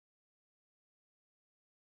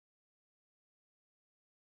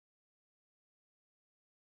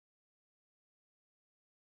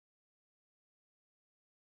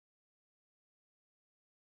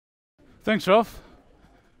Thanks, Ralph.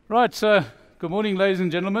 Right, good morning, ladies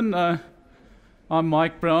and gentlemen. I'm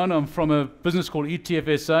Mike Brown. I'm from a business called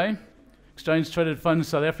ETPs, Exchange Traded Funds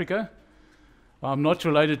South Africa. I'm not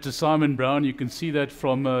related to Simon Brown. You can see that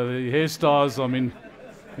from the hairstyles. I mean,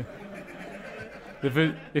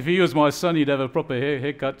 if he was my son, he'd have a proper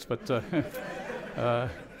haircut. But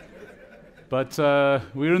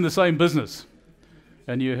we're in the same business.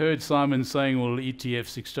 And you heard Simon saying, well,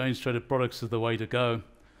 ETFs, exchange traded products, is the way to go.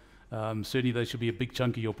 Certainly they should be a big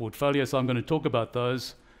chunk of your portfolio, so I'm going to talk about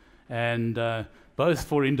those, and both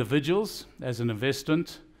for individuals as an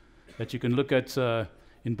investment that you can look at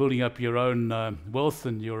in building up your own wealth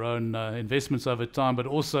and your own investments over time, but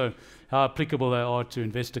also how applicable they are to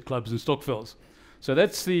investor clubs and Stokvels. So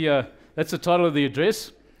that's the title of the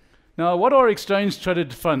address. Now, what are exchange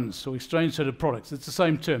traded funds or exchange traded products? It's the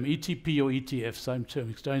same term, ETP or ETF, same term,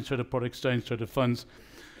 exchange traded products, exchange traded funds.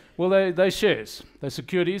 Well, they're shares. They're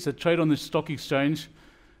securities that trade on the stock exchange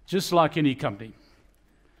just like any company.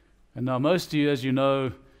 And now most of you, as you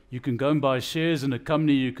know, you can go and buy shares in a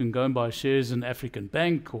company. You can go and buy shares in African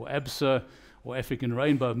Bank or ABSA or African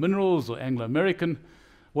Rainbow Minerals or Anglo American.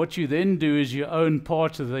 What you then do is you own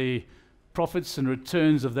part of the profits and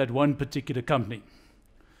returns of that one particular company.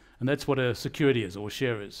 And that's what a security is or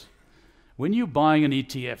share is. When you're buying an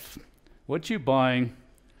ETF, what you're buying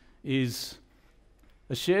is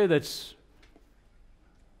a share that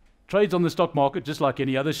trades on the stock market just like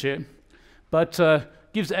any other share, but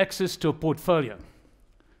gives access to a portfolio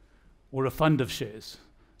or a fund of shares.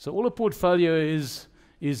 So all a portfolio is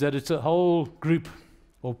that it's a whole group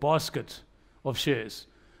or basket of shares.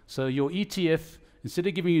 So your ETF, instead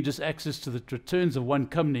of giving you just access to the returns of one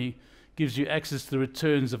company, gives you access to the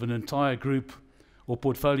returns of an entire group or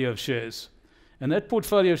portfolio of shares. And that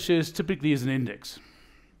portfolio of shares typically is an index.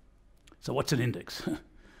 So what's an index?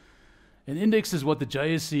 An index is what the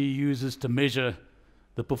JSE uses to measure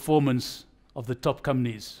the performance of the top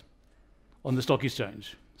companies on the stock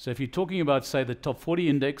exchange. So if you're talking about, say, the top 40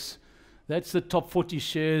 index, that's the top 40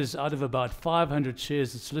 shares out of about 500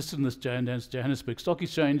 shares that's listed in this Johannesburg Stock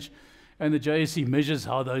Exchange, and the JSE measures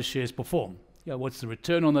how those shares perform. Yeah, what's the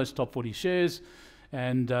return on those top 40 shares,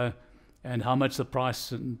 and how much the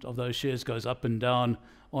price of those shares goes up and down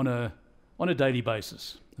on a daily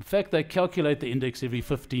basis. In fact, they calculate the index every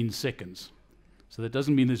 15 seconds. So that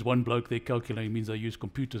doesn't mean there's one bloke there calculating, it means they use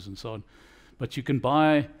computers and so on. But you can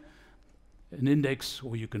buy an index,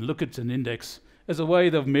 or you can look at an index as a way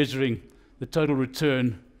of measuring the total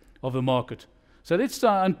return of the market. So let's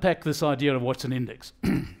unpack this idea of what's an index.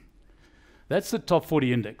 That's the top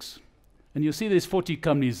 40 index. And you'll see there's 40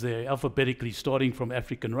 companies there, alphabetically, starting from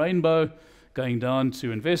African Rainbow, going down to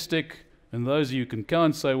Investec. And those of you can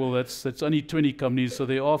count say, well, that's only 20 companies, so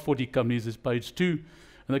there are 40 companies. There's page 2,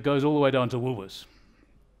 and that goes all the way down to Woolworths.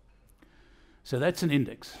 So that's an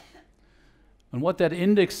index. And what that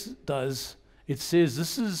index does, it says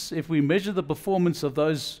this is, if we measure the performance of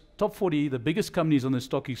those top 40, the biggest companies on the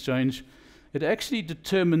stock exchange, it actually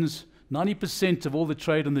determines 90% of all the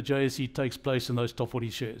trade on the JSE takes place in those top 40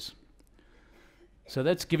 shares. So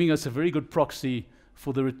that's giving us a very good proxy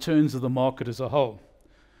for the returns of the market as a whole.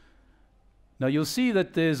 Now you'll see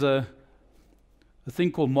that there's a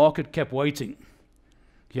thing called market cap weighting.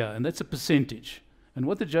 Yeah, and that's a percentage. And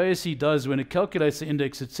what the JSE does when it calculates the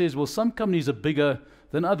index, it says, well, some companies are bigger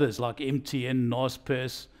than others, like MTN,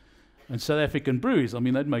 Naspers, and South African Breweries. I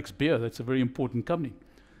mean, that makes beer. That's a very important company.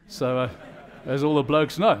 So, as all the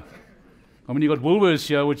blokes know. I mean, you've got Woolworths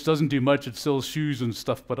here, which doesn't do much. It sells shoes and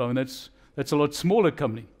stuff, but I mean, that's a lot smaller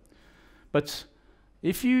company. But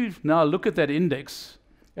if you now look at that index,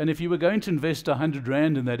 and if you were going to invest 100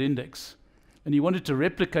 Rand in that index, and you wanted to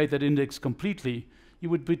replicate that index completely, you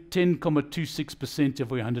would put 10.26% of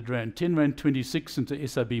your 100 Rand, 10 Rand 26 into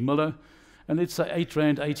SAB Miller, and let's say 8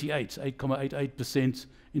 Rand 88, 8.88%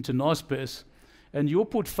 into Naspers, and your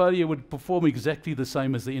portfolio would perform exactly the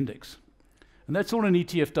same as the index. And that's all an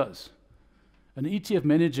ETF does. An ETF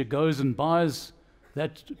manager goes and buys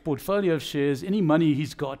that portfolio of shares, any money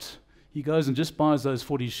he's got, he goes and just buys those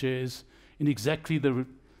 40 shares in exactly the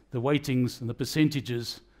weightings and the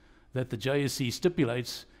percentages that the JSE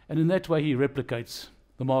stipulates, and in that way he replicates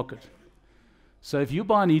the market. So if you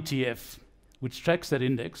buy an ETF which tracks that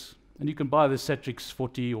index, and you can buy the Satrix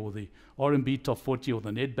 40 or the RMB top 40 or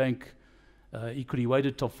the Nedbank equity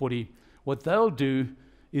weighted top 40, what they'll do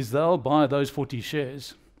is they'll buy those 40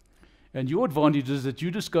 shares, and your advantage is that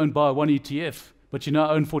you just go and buy one ETF, but you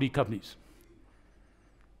now own 40 companies.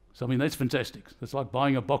 So, I mean, that's fantastic. It's like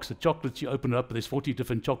buying a box of chocolates. You open it up, and there's 40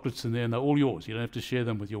 different chocolates in there, and they're all yours. You don't have to share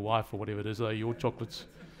them with your wife or whatever it is. They're your chocolates.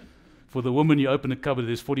 For the woman, you open the cupboard,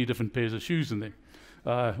 there's 40 different pairs of shoes in there.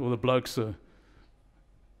 or the bloke's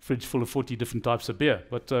fridge full of 40 different types of beer,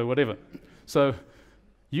 but whatever. So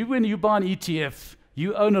when you buy an ETF,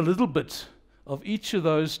 you own a little bit of each of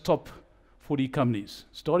those top 40 companies,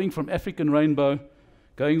 starting from African Rainbow,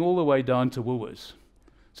 going all the way down to Woolworths.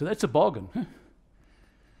 So that's a bargain.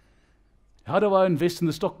 How do I invest in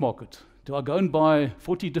the stock market? Do I go and buy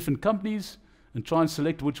 40 different companies and try and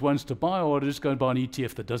select which ones to buy, or do I just go and buy an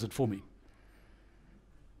ETF that does it for me?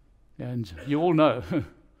 And you all know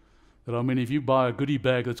that, I mean, if you buy a goodie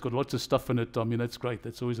bag that's got lots of stuff in it, I mean, that's great.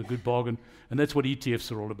 That's always a good bargain. And that's what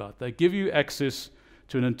ETFs are all about. They give you access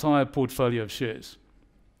to an entire portfolio of shares.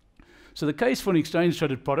 So the case for an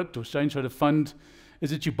exchange-traded product or exchange-traded fund is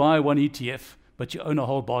that you buy one ETF, but you own a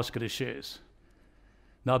whole basket of shares.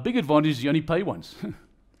 Now, a big advantage is you only pay once.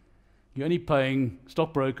 You're only paying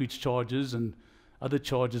stock brokerage charges and other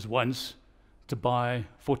charges once to buy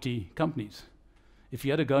 40 companies. If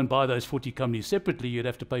you had to go and buy those 40 companies separately, you'd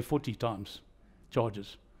have to pay 40 times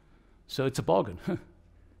charges. So it's a bargain.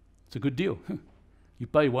 It's a good deal. You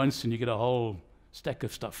pay once and you get a whole stack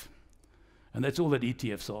of stuff. And that's all that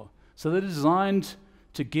ETFs are. So they're designed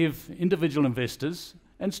to give individual investors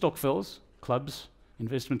and Stokvels, clubs,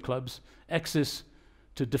 investment clubs, access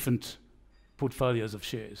to different portfolios of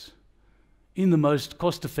shares in the most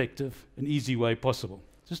cost-effective and easy way possible.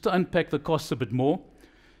 Just to unpack the costs a bit more,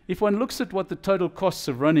 if one looks at what the total costs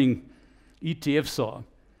of running ETFs are,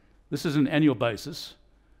 this is an annual basis,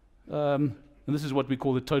 and this is what we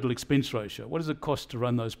call the total expense ratio. What does it cost to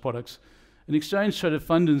run those products? An exchange-traded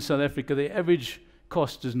fund in South Africa, the average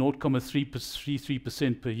cost is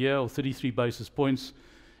 0.33% per year, or 33 basis points.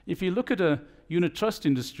 If you look at a unit trust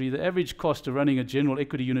industry, the average cost of running a general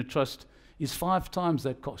equity unit trust is 5 times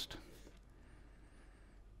that cost.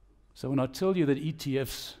 So when I tell you that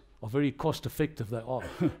ETFs are very cost effective, they are.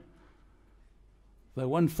 They're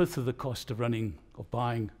 1/5 of the cost of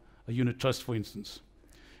buying a unit trust, for instance.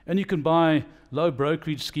 And you can buy low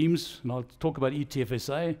brokerage schemes, and I'll talk about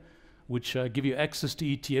ETFSA, which give you access to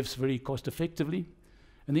ETFs very cost effectively.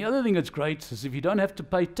 And the other thing that's great is if you don't have to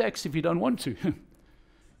pay tax if you don't want to,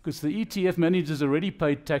 because the ETF managers already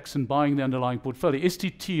paid tax in buying the underlying portfolio.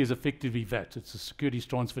 STT is effectively VAT. It's a securities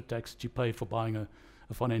transfer tax that you pay for buying a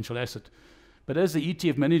financial asset. But as the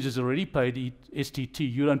ETF managers already paid STT,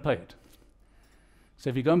 you don't pay it. So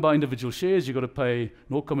if you go and buy individual shares, you've got to pay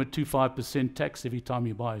 0.25% tax every time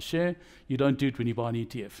you buy a share. You don't do it when you buy an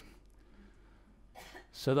ETF.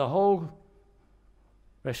 So the whole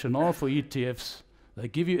rationale for ETFs, they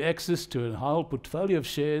give you access to a whole portfolio of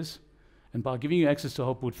shares, and by giving you access to a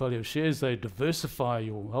whole portfolio of shares, they diversify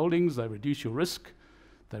your holdings, they reduce your risk,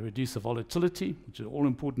 they reduce the volatility, which are all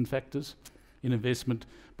important factors in investment.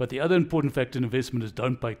 But the other important factor in investment is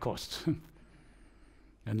don't pay costs.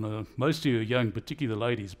 And most of you are young, particularly the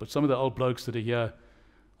ladies, but some of the old blokes that are here,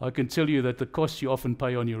 I can tell you that the costs you often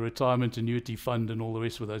pay on your retirement annuity fund and all the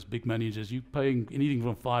rest of those big managers, you're paying anything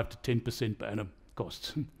from 5 to 10% per annum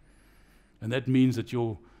costs. And that means that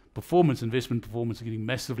your investment performance is getting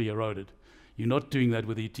massively eroded. You're not doing that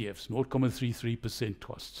with ETFs, 0.33%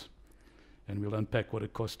 costs. And we'll unpack what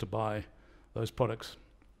it costs to buy those products.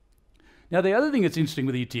 Now, the other thing that's interesting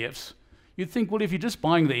with ETFs, you'd think, well, if you're just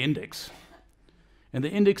buying the index, and the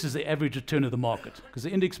index is the average return of the market, because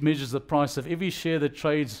the index measures the price of every share that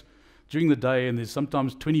trades during the day, and there's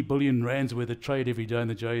sometimes 20 billion rands worth of trade every day in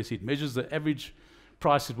the JSE. It measures the average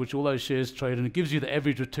price at which all those shares trade, and it gives you the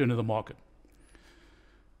average return of the market.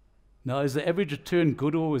 Now, is the average return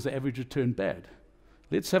good or is the average return bad?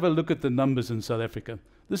 Let's have a look at the numbers in South Africa.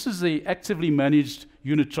 This is the actively managed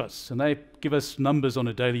unit trusts, and they give us numbers on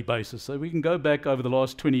a daily basis. So we can go back over the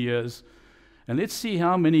last 20 years, and let's see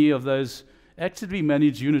how many of those actively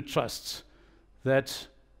managed unit trusts that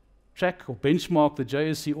track or benchmark the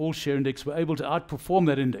JSE All Share Index were able to outperform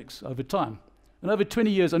that index over time. And over 20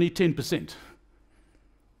 years, only 10%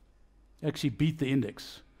 actually beat the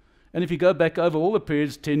index. And if you go back over all the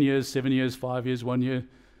periods, 10 years, 7 years, 5 years, 1 year,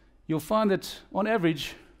 you'll find that on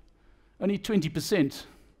average, only 20%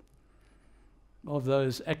 of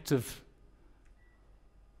those active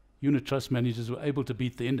unit trust managers were able to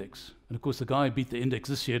beat the index. And of course, the guy who beat the index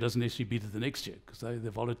this year doesn't necessarily beat it the next year, because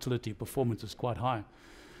the volatility of performance is quite high.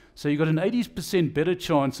 So you've got an 80% better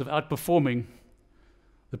chance of outperforming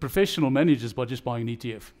the professional managers by just buying an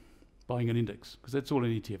ETF, buying an index, because that's all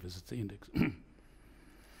an ETF is, it's the index.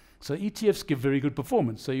 So ETFs give very good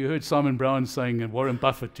performance. So you heard Simon Brown saying, and Warren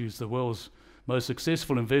Buffett, who's the world's most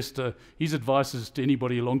successful investor, his advice is to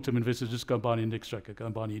anybody, a long-term investor, just go and buy an index tracker, go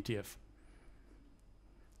and buy an ETF.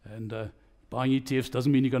 And buying ETFs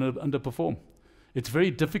doesn't mean you're going to underperform. It's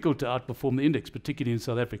very difficult to outperform the index, particularly in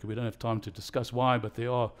South Africa. We don't have time to discuss why, but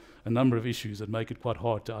there are a number of issues that make it quite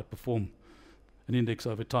hard to outperform an index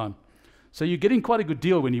over time. So you're getting quite a good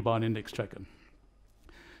deal when you buy an index tracker.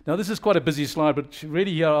 Now this is quite a busy slide, but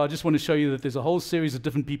really here I just want to show you that there's a whole series of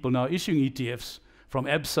different people now issuing ETFs, from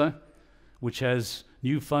ABSA, which has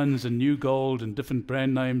new funds and new gold and different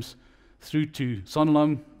brand names, through to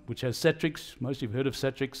Sanlam, which has Satrix. Most of you have heard of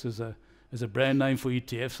Satrix as a brand name for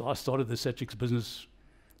ETFs. I started the Satrix business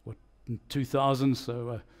in 2000,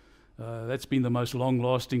 so that's been the most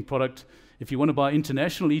long-lasting product. If you want to buy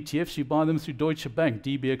international ETFs, you buy them through Deutsche Bank,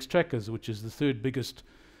 DBX Trackers, which is the third biggest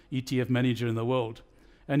ETF manager in the world.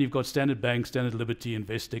 And you've got Standard Bank, Standard Liberty,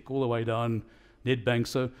 Investec, all the way down, Nedbank.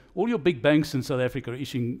 So all your big banks in South Africa are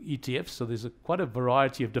issuing ETFs, so there's quite a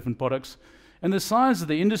variety of different products. And the size of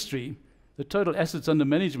the industry, the total assets under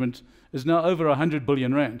management, is now over 100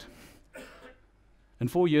 billion rand. And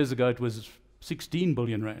 4 years ago, it was 16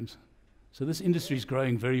 billion rand. So this industry is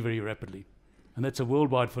growing very, very rapidly. And that's a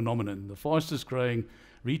worldwide phenomenon. The fastest growing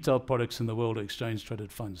retail products in the world are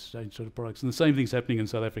exchange-traded funds, exchange-traded products. And the same thing's happening in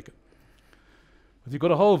South Africa. But you've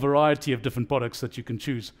got a whole variety of different products that you can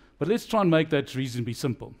choose. But let's try and make that reasonably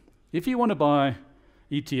simple. If you want to buy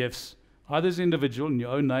ETFs, either as an individual in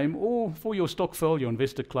your own name or for your Stokvel, your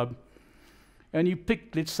investor club, and you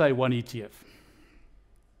pick, let's say, one ETF.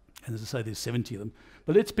 And as I say, there's 70 of them.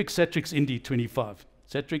 But let's pick Satrix Indy 25.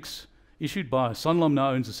 Satrix, issued by Sanlam,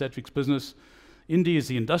 now owns the Satrix business. Indy is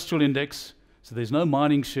the industrial index, so there's no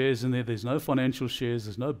mining shares in there, there's no financial shares,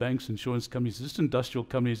 there's no banks, insurance companies, just industrial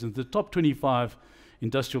companies, and the top 25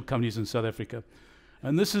 industrial companies in South Africa.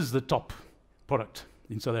 And this is the top product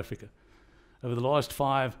in South Africa. Over the last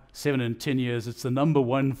 5, 7, and 10 years, it's the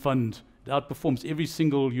 #1 fund. It outperforms every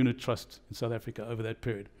single unit trust in South Africa over that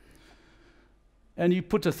period. And you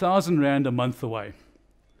put 1,000 rand a month away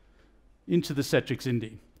into the Satrix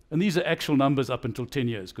Indy. And these are actual numbers up until 10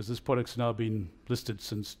 years, because this product's now been listed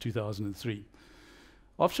since 2003.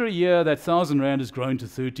 After a year, that 1,000 rand has grown to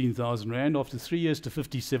 13,000 rand. After 3 years, to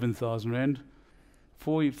 57,000 rand.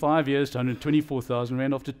 5 years, to 124,000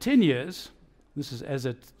 rand. After 10 years, this is as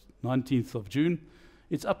at 19th of June,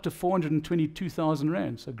 it's up to 422,000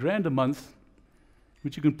 rand. So grand a month,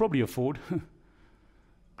 which you can probably afford,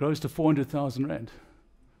 grows to 400,000 rand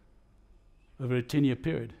over a 10-year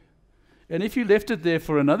period. And if you left it there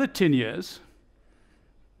for another 10 years,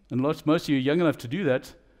 and most of you are young enough to do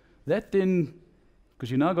that, that then, because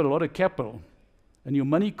you now got a lot of capital, and your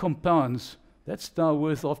money compounds, that's now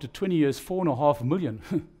worth, after 20 years, 4.5 million.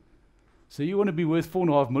 So you want to be worth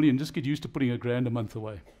 4.5 million, just get used to putting £1,000 a month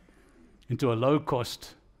away into a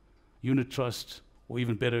low-cost unit trust, or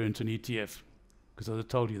even better, into an ETF. Because as I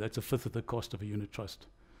told you, that's 1/5 of the cost of a unit trust.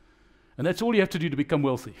 And that's all you have to do to become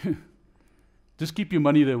wealthy. Just keep your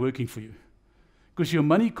money there working for you. Because your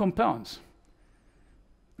money compounds.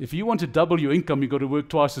 If you want to double your income, you've got to work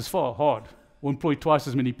twice as hard, or employ twice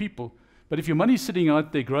as many people. But if your money's sitting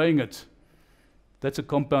out there growing it, that's a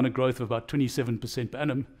compounded growth of about 27% per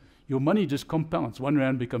annum. Your money just compounds. 1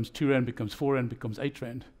 rand becomes 2 rand, becomes 4 rand, becomes 8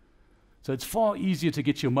 rand. So it's far easier to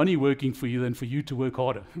get your money working for you than for you to work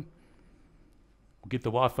harder. Get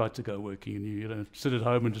the Wi-Fi to go working, and you don't sit at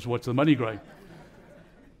home and just watch the money growing.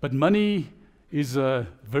 But money is a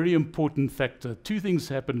very important factor. 2 things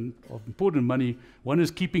happen of important money. One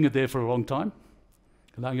is keeping it there for a long time,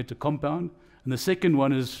 allowing it to compound. And the second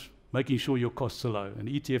one is making sure your costs are low. And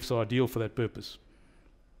ETFs are ideal for that purpose.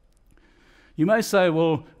 You may say,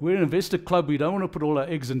 well, we're an investor club. We don't want to put all our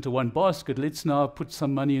eggs into one basket. Let's now put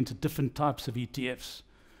some money into different types of ETFs,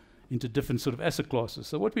 into different sort of asset classes.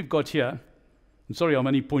 So what we've got here, and sorry, I'm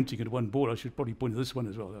only pointing at one board. I should probably point at this one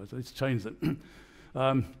as well. Let's change that.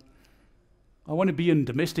 I want to be in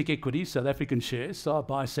domestic equities, South African shares, so I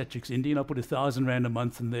buy Satrix Indy, and I put 1,000 rand a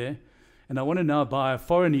month in there. And I want to now buy a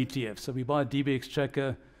foreign ETF, so we buy DBX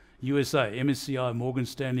Tracker USA, MSCI, Morgan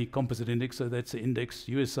Stanley Composite Index, so that's the index,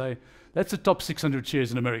 USA. That's the top 600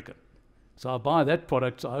 shares in America. So I buy that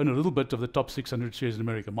product. I own a little bit of the top 600 shares in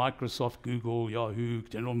America, Microsoft, Google, Yahoo,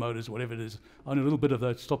 General Motors, whatever it is. I own a little bit of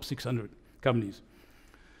those top 600 companies.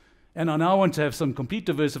 And I now want to have some complete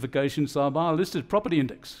diversification, so I buy a listed property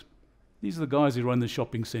index. These are the guys who run the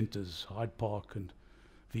shopping centres, Hyde Park and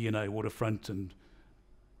V&A Waterfront, and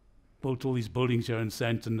built all these buildings here in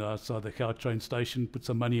Sandton outside the Gautrain station, put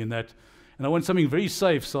some money in that. And I want something very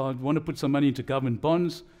safe, so I want to put some money into government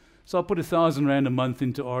bonds. So I put 1,000 rand a month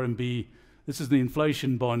into RMB. This is the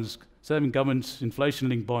inflation bonds, saving government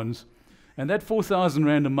inflation-linked bonds. And that 4,000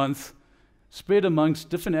 rand a month spread amongst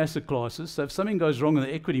different asset classes. So if something goes wrong in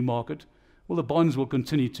the equity market, well, the bonds will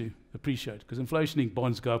continue to appreciate, because inflation-linked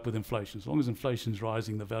bonds go up with inflation. As long as inflation's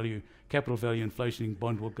rising, the value, capital value inflation-linked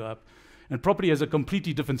bond will go up. And property has a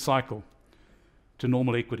completely different cycle to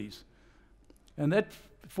normal equities. And that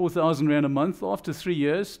 4,000 Rand a month, after 3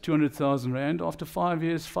 years, 200,000 Rand, after 5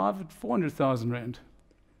 years, 400,000 Rand.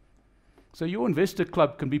 So your investor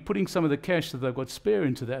club can be putting some of the cash that they've got spare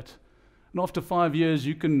into that. And after 5 years,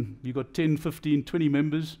 you've got 10, 15, 20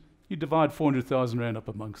 members, you divide 400,000 Rand up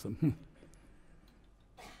amongst them.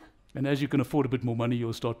 And as you can afford a bit more money,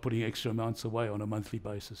 you'll start putting extra amounts away on a monthly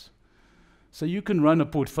basis. So you can run a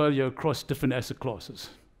portfolio across different asset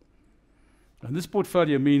classes. And this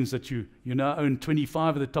portfolio means that you now own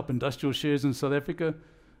 25 of the top industrial shares in South Africa,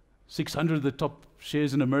 600 of the top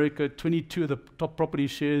shares in America, 22 of the top property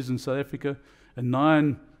shares in South Africa, and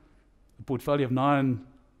a portfolio of 9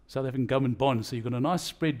 South African government bonds. So you've got a nice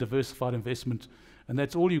spread, diversified investment, and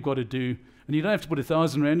that's all you've got to do. And you don't have to put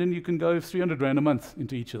 1,000 Rand in, you can go 300 Rand a month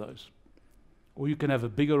into each of those. Or you can have a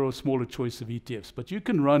bigger or smaller choice of ETFs. But you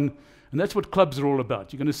can run, and that's what clubs are all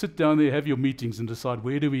about. You're going to sit down there, have your meetings, and decide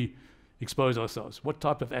where do we expose ourselves? What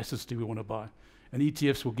type of assets do we want to buy? And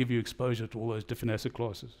ETFs will give you exposure to all those different asset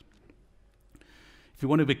classes. If you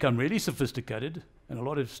want to become really sophisticated, and a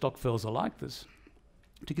lot of Stokvels are like this,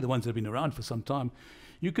 particularly the ones that have been around for some time,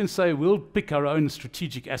 you can say we'll pick our own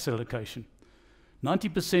strategic asset allocation.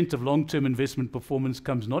 90% of long-term investment performance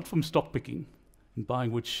comes not from stock picking and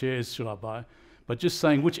buying which shares should I buy, but just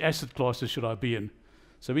saying which asset classes should I be in.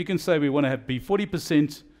 So we can say we want to be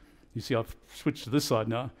 40%, you see I've switched to this side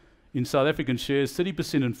now, in South African shares,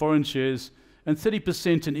 30% in foreign shares, and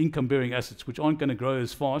 30% in income-bearing assets, which aren't going to grow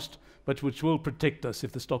as fast, but which will protect us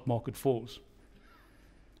if the stock market falls.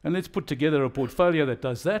 And let's put together a portfolio that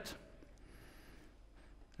does that.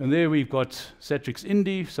 And there we've got Satrix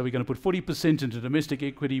Indy, so we're going to put 40% into domestic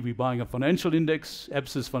equity. We're buying a financial index,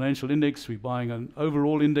 ABSA's financial index. We're buying an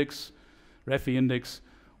overall index, RAFI index.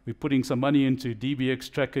 We're putting some money into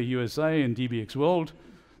DBX Tracker USA and DBX World.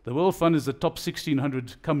 The World Fund is the top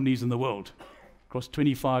 1,600 companies in the world across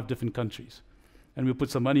 25 different countries. And we'll put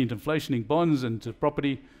some money into inflation-linked bonds and into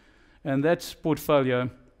property. And that portfolio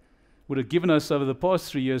would have given us over the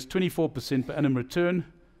past 3 years 24% per annum return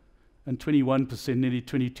and 21%, nearly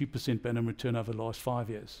 22% per annum return over the last 5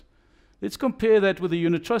 years. Let's compare that with the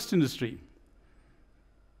unit trust industry.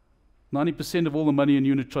 90% of all the money in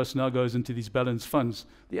unit trust now goes into these balanced funds.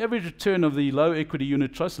 The average return of the low equity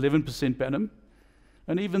unit trust, 11% per annum.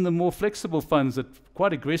 And even the more flexible funds that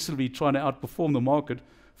quite aggressively trying to outperform the market,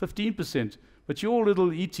 15%. But your little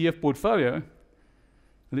ETF portfolio,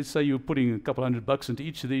 let's say you're putting a couple $100 into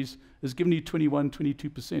each of these, is giving you 21,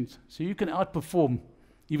 22%. So you can outperform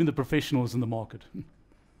even the professionals in the market.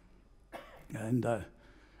 And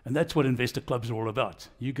that's what investor clubs are all about.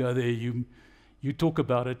 You go there, you talk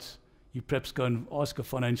about it, you perhaps go and ask a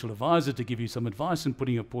financial advisor to give you some advice in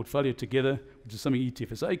putting a portfolio together, which is something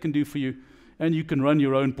ETFSA can do for you. And you can run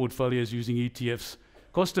your own portfolios using ETFs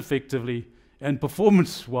cost effectively and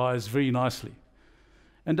performance-wise very nicely.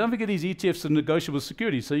 And don't forget these ETFs are negotiable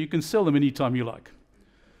securities, so you can sell them anytime you like.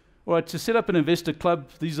 All right, to set up an investor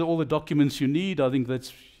club, these are all the documents you need. I think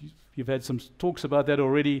you've had some talks about that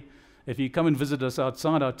already. If you come and visit us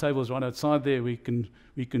outside, our table's right outside there. We can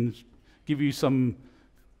give you some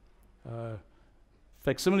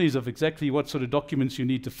facsimiles of exactly what sort of documents you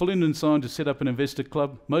need to fill in and so on to set up an investor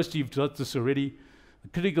club. Most of you have done this already. The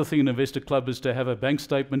critical thing in an investor club is to have a bank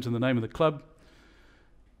statement in the name of the club.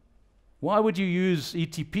 Why would you use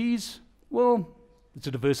ETPs? Well, it's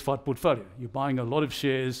a diversified portfolio. You're buying a lot of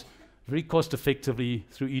shares very cost effectively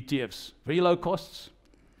through ETFs. Very low costs,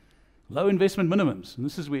 low investment minimums. And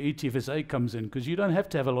this is where ETFSA comes in, because you don't have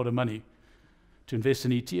to have a lot of money to invest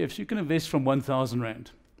in ETFs. You can invest from 1,000 Rand.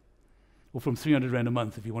 Or from 300 Rand a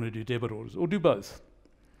month if you want to do debit orders, or do both.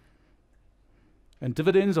 And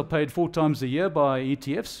dividends are paid 4 times a year by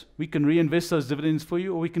ETFs. We can reinvest those dividends for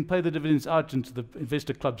you, or we can pay the dividends out into the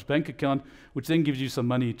investor club's bank account, which then gives you some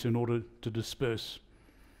money in order to disperse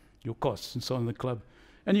your costs and so on in the club.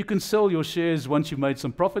 And you can sell your shares once you've made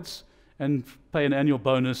some profits and pay an annual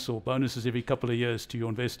bonus or bonuses every couple of years to your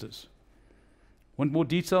investors. Want more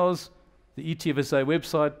details? The ETFSA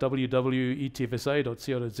website,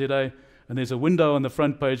 www.etfsa.co.za. And there's a window on the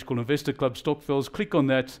front page called Investor Club Stokvels. Click on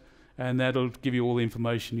that, and that'll give you all the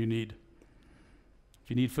information you need.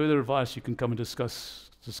 If you need further advice, you can come and discuss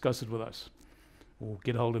it with us, or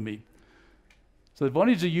get hold of me. So the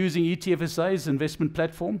advantage of using ETFSA's investment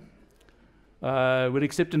platform, we'll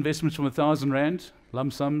accept investments from 1,000 Rand,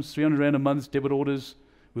 lump sums, 300 Rand a month, debit orders.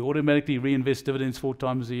 We automatically reinvest dividends 4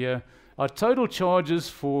 times a year. Our total charges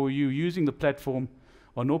for you using the platform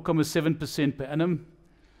are 0.7% per annum.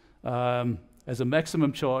 as a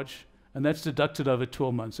maximum charge, and that's deducted over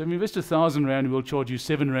 12 months. So if you invest 1,000 Rand, we'll charge you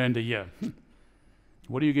 7 Rand a year.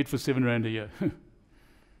 What do you get for 7 Rand a year?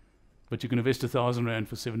 But you can invest 1,000 Rand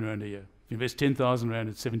for 7 Rand a year. If you invest 10,000 Rand,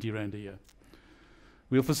 it's 70 Rand a year.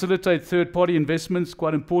 We'll facilitate third-party investments,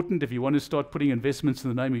 quite important. If you want to start putting investments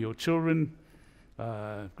in the name of your children,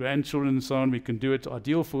 grandchildren and so on, we can do it.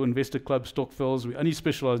 Ideal for investor club Stokvels. We only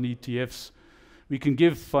specialize in ETFs. We can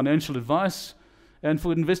give financial advice. And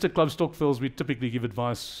for investor club Stokvels, we typically give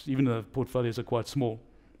advice, even though the portfolios are quite small.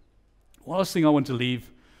 Last thing I want to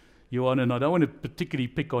leave you on, and I don't want to particularly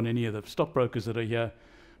pick on any of the stockbrokers that are here,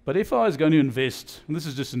 but if I was going to invest, and this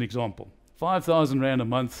is just an example, 5,000 Rand a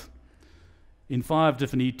month in 5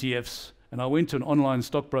 different ETFs, and I went to an online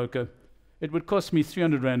stockbroker, it would cost me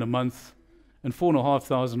 300 Rand a month and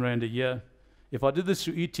 4,500 Rand a year. If I did this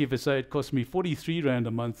through ETFSA, it cost me 43 Rand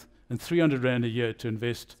a month and 300 Rand a year to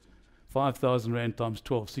invest 5,000 Rand times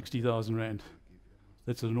 12, 60,000 Rand.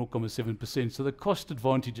 That's a 0.7%. So the cost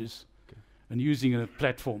advantages and using a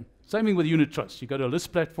platform. Same thing with unit trusts. You go to a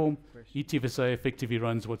list platform, ETFSA effectively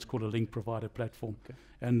runs what's called a link provider platform,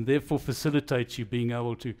 and therefore facilitates you being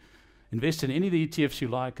able to invest in any of the ETFs you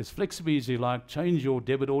like, as flexibly as you like, change your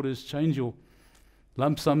debit orders, change your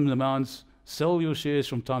lump sum amounts, sell your shares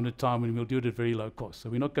from time to time, and we'll do it at very low cost. So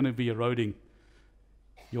we're not going to be eroding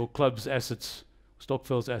your club's assets,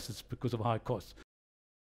 Stokvel's assets, because of high costs.